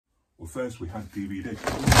Well, first we had DVD.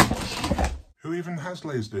 Who even has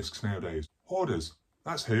laserdiscs nowadays? Hoarders.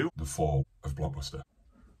 That's who. The fall of Blockbuster.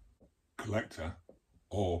 Collector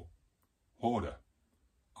or hoarder.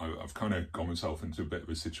 I've kind of got myself into a bit of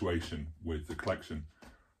a situation with the collection.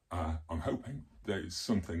 I'm hoping that it's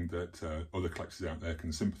something that other collectors out there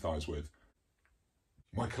can sympathise with.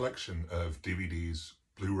 My collection of DVDs,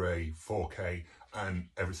 Blu Ray, 4K and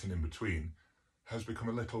everything in between has become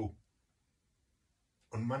a little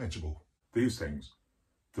unmanageable. These things,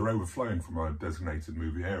 they're overflowing from our designated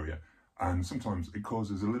movie area, and sometimes it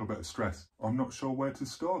causes a little bit of stress. I'm not sure where to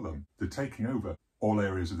store them. They're taking over all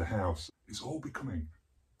areas of the house. It's all becoming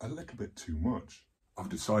a little bit too much. I've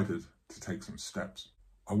decided to take some steps.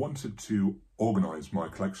 I wanted to organise my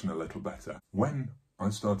collection a little better. When I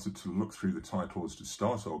started to look through the titles to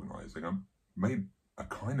start organising, I made a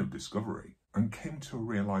kind of discovery and came to a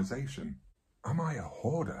realisation. Am I a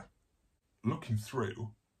hoarder? Looking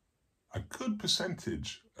through, a good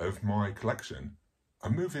percentage of my collection are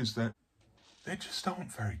movies that they just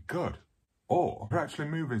aren't very good. Or they're actually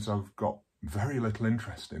movies I've got very little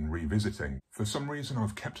interest in revisiting. For some reason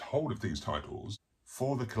I've kept hold of these titles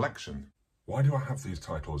for the collection. Why do I have these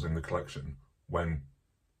titles in the collection when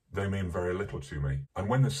they mean very little to me? And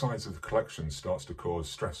when the size of the collection starts to cause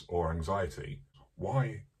stress or anxiety,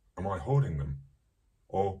 why am I hoarding them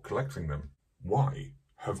or collecting them? Why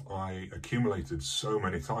have I accumulated so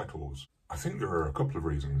many titles? I think there are a couple of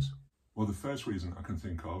reasons. Well, the first reason I can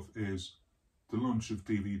think of is the launch of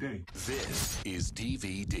DVD. This is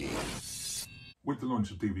DVD. With the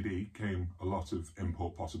launch of DVD came a lot of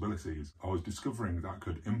import possibilities. I was discovering that I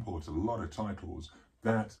could import a lot of titles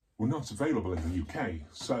that were not available in the UK.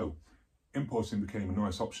 So importing became a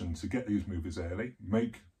nice option to get these movies early,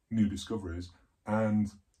 make new discoveries,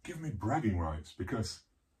 and give me bragging rights because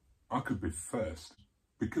I could be first.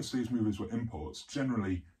 Because these movies were imports,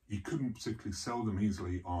 generally you couldn't particularly sell them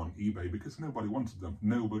easily on eBay because nobody wanted them.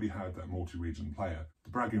 Nobody had that multi-region player.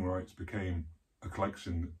 The bragging rights became a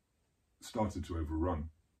collection started to overrun.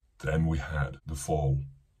 Then we had the fall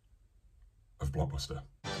of Blockbuster.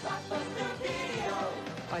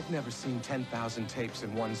 I've never seen 10,000 tapes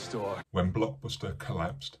in one store. When Blockbuster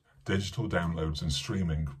collapsed, digital downloads and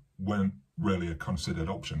streaming weren't really a considered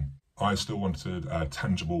option. I still wanted a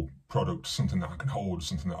tangible product, something that I could hold,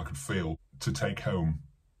 something that I could feel, to take home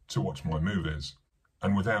to watch my movies.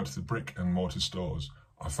 And without the brick and mortar stores,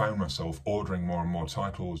 I found myself ordering more and more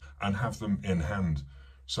titles and have them in hand.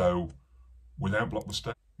 So without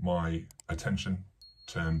Blockbuster, my attention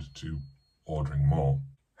turned to ordering more.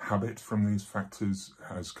 Habit from these factors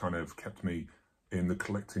has kind of kept me in the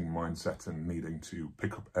collecting mindset and needing to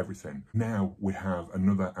pick up everything. Now we have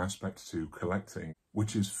another aspect to collecting,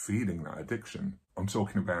 which is feeding that addiction. I'm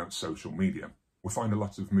talking about social media. We find a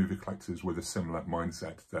lot of movie collectors with a similar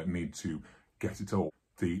mindset that need to get it all.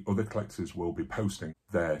 The other collectors will be posting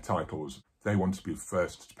their titles. They want to be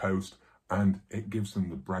first to post, and it gives them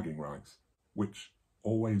the bragging rights, which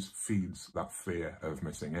always feeds that fear of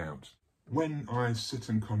missing out. When I sit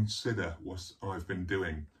and consider what I've been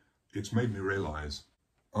doing, it's made me realise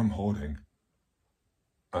I'm hoarding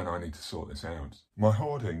and I need to sort this out. My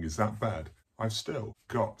hoarding is that bad. I've still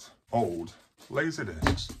got old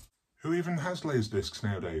laserdiscs. Who even has laserdiscs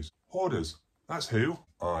nowadays? Hoarders. That's who.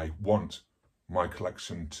 I want my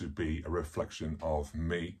collection to be a reflection of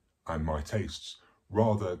me and my tastes,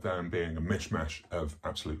 rather than being a mishmash of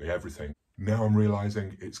absolutely everything. Now I'm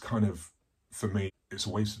realising it's kind of, for me, it's a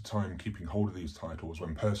waste of time keeping hold of these titles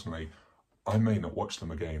when personally, I may not watch them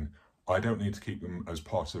again. I don't need to keep them as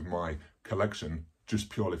part of my collection just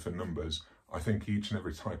purely for numbers. I think each and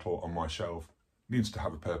every title on my shelf needs to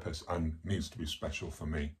have a purpose and needs to be special for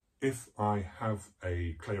me. If I have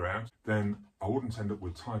a clear out, then I wouldn't end up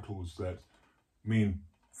with titles that mean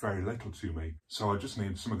very little to me. So I just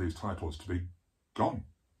need some of these titles to be gone.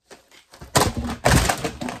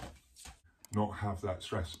 Not have that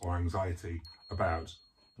stress or anxiety about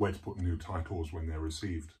where to put new titles when they're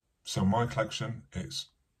received. So my collection is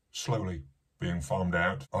slowly being farmed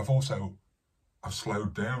out. I've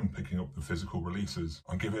slowed down picking up the physical releases.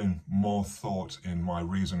 I'm giving more thought in my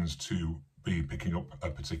reasons to be picking up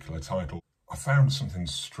a particular title. I found something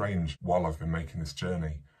strange while I've been making this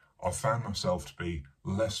journey. I've found myself to be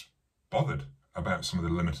less bothered about some of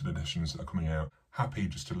the limited editions that are coming out. Happy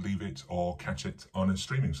just to leave it or catch it on a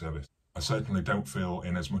streaming service. I certainly don't feel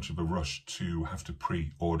in as much of a rush to have to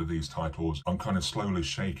pre-order these titles. I'm kind of slowly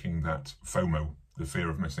shaking that FOMO, the fear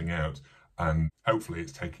of missing out, and hopefully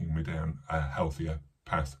it's taking me down a healthier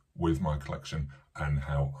path with my collection and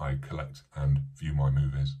how I collect and view my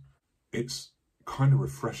movies. It's kind of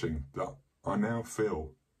refreshing that I now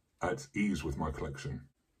feel at ease with my collection.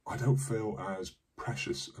 I don't feel as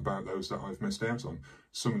precious about those that I've missed out on.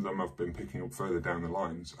 Some of them I've been picking up further down the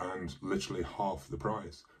lines and literally half the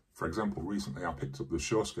price. For example, recently I picked up the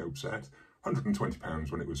Surescope set,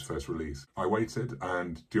 £120 when it was first released. I waited,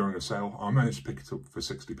 and during a sale I managed to pick it up for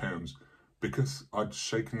 £60 because I'd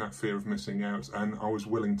shaken that fear of missing out, and I was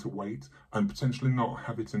willing to wait and potentially not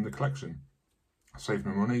have it in the collection. Saved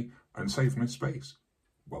me money and saved me space.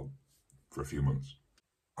 Well, for a few months.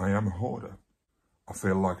 I am a hoarder. I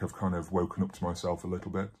feel like I've kind of woken up to myself a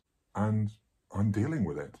little bit, and I'm dealing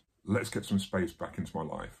with it. Let's get some space back into my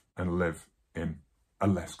life and live in a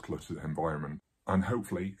less cluttered environment. And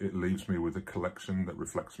hopefully it leaves me with a collection that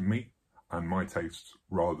reflects me and my tastes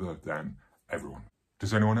rather than everyone.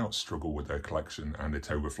 Does anyone else struggle with their collection and it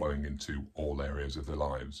overflowing into all areas of their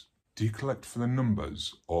lives? Do you collect for the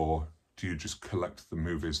numbers, or do you just collect the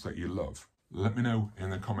movies that you love? Let me know in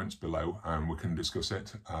the comments below and we can discuss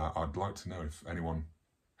it. I'd like to know if anyone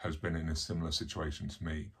has been in a similar situation to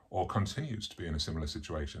me or continues to be in a similar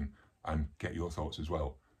situation, and get your thoughts as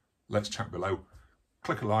well. Let's chat below.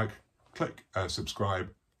 Click a like, click subscribe,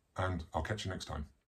 and I'll catch you next time.